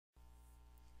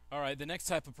Alright, the next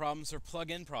type of problems are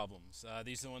plug-in problems.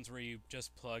 These are the ones where you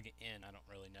just plug in. I don't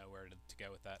really know where to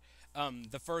go with that.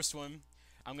 The first one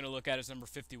I'm going to look at is number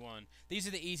 51. These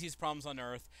are the easiest problems on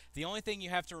earth. The only thing you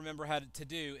have to remember how to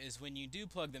do is when you do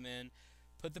plug them in,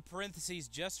 put the parentheses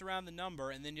just around the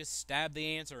number and then just stab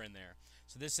the answer in there.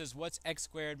 So this is what's x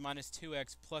squared minus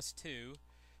 2x plus 2.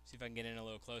 See if I can get in a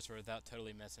little closer without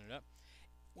totally messing it up.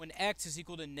 When x is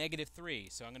equal to negative 3.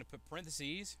 So I'm going to put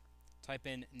parentheses, type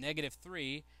in negative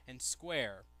 3 and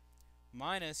square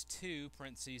minus 2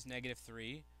 parentheses negative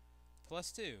 3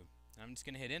 plus 2. And I'm just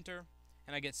going to hit enter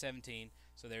and I get 17.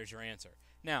 So there's your answer.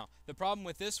 Now, the problem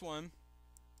with this one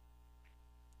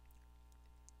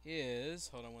is,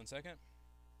 hold on one second.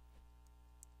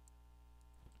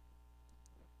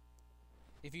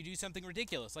 If you do something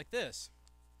ridiculous like this.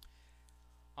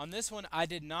 On this one, I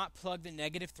did not plug the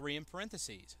negative 3 in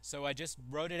parentheses, so I just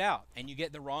wrote it out, and you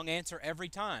get the wrong answer every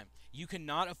time. You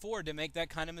cannot afford to make that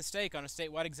kind of mistake on a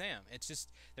statewide exam. It's just,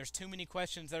 there's too many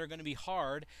questions that are going to be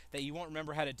hard that you won't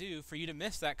remember how to do for you to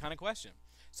miss that kind of question.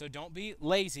 So don't be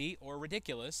lazy or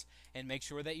ridiculous, and make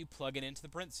sure that you plug it into the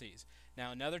parentheses.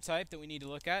 Now, another type that we need to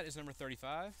look at is number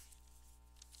 35.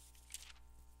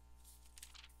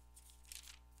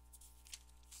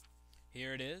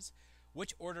 Here it is.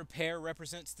 Which ordered pair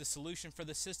represents the solution for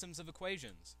the systems of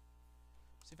equations?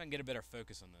 See if I can get a better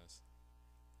focus on this.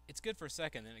 It's good for a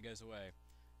second, then it goes away.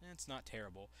 It's not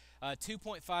terrible.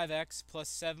 2.5x plus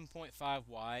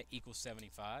 7.5y equals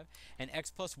 75, and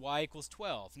x plus y equals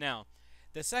 12. Now,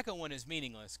 the second one is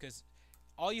meaningless because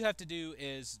all you have to do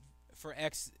is, for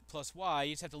x plus y,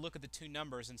 you just have to look at the two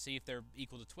numbers and see if they're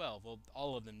equal to 12. Well,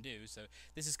 all of them do, so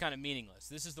this is kind of meaningless.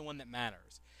 This is the one that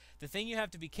matters. The thing you have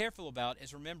to be careful about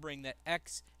is remembering that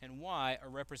x and y are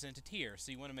represented here.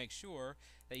 So you want to make sure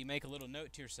that you make a little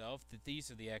note to yourself that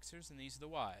these are the x's and these are the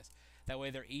y's. That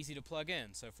way they're easy to plug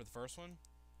in. So for the first one,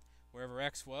 wherever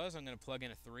x was, I'm going to plug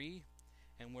in a 3.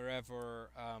 And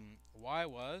wherever y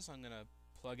was, I'm going to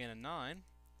plug in a 9.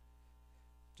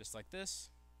 Just like this.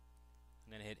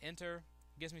 I'm going to hit enter.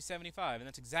 It gives me 75. And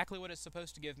that's exactly what it's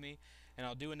supposed to give me. And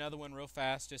I'll do another one real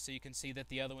fast just so you can see that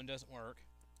the other one doesn't work.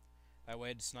 That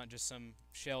way it's not just some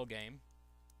shell game.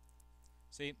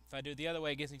 See, if I do it the other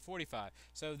way, it gives me 45.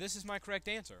 So this is my correct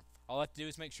answer. All I have to do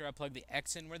is make sure I plug the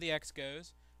x in where the x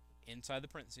goes, inside the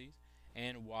parentheses,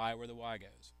 and y where the y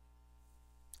goes.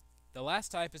 The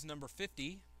last type is number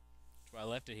 50, that's why I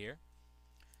left it here.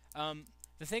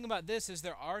 The thing about this is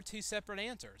there are two separate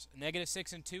answers. Negative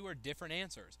 6 and 2 are different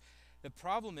answers. The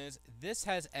problem is this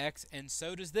has x and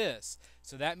so does this.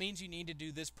 So that means you need to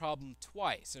do this problem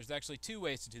twice. There's actually two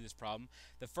ways to do this problem.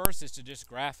 The first is to just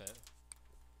graph it.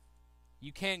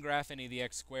 You can graph any of the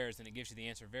x squares and it gives you the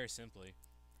answer very simply.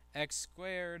 X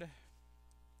squared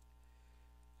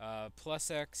plus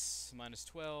x minus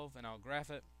 12, and I'll graph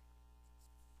it.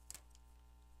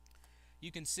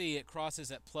 You can see it crosses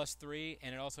at plus 3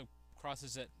 and it also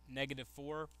crosses at negative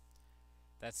 4.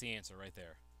 That's the answer right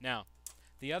there. Now,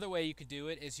 the other way you could do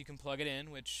it is you can plug it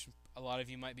in, which a lot of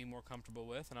you might be more comfortable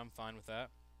with, and I'm fine with that.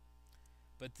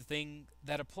 But the thing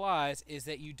that applies is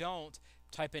that you don't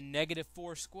type in negative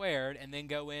 4 squared and then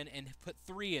go in and put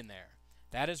 3 in there.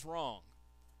 That is wrong.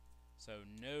 So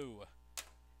no.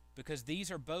 Because these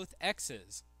are both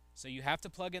x's. So you have to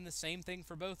plug in the same thing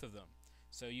for both of them.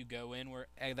 So you go in where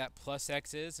that plus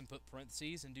x is and put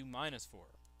parentheses and do minus 4.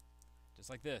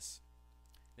 Just like this.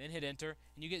 Then hit enter,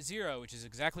 and you get 0, which is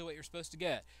exactly what you're supposed to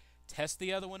get. Test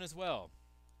the other one as well.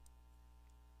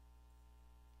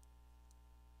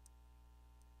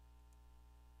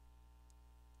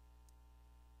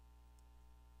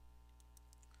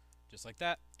 Just like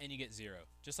that, and you get 0.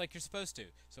 Just like you're supposed to.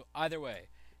 So either way.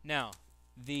 Now,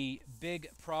 the big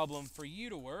problem for you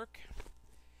to work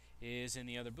is in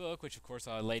the other book, which of course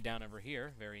I laid down over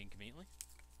here very inconveniently.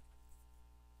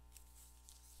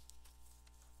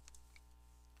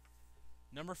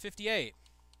 Number 58.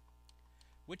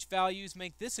 Which values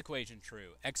make this equation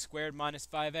true? X squared minus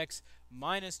 5x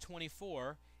minus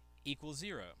 24 equals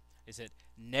 0. Is it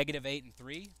negative 8 and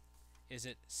 3? Is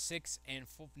it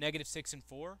negative 6 and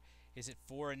 4? Is it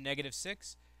 4 and negative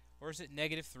 6? Or is it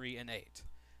negative 3 and 8?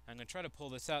 I'm going to try to pull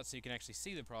this out so you can actually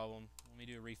see the problem. Let me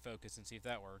do a refocus and see if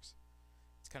that works.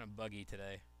 It's kind of buggy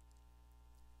today.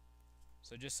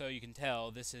 So just so you can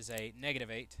tell, this is a negative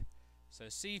 8. So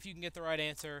see if you can get the right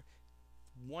answer.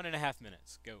 1.5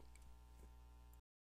 minutes. Go.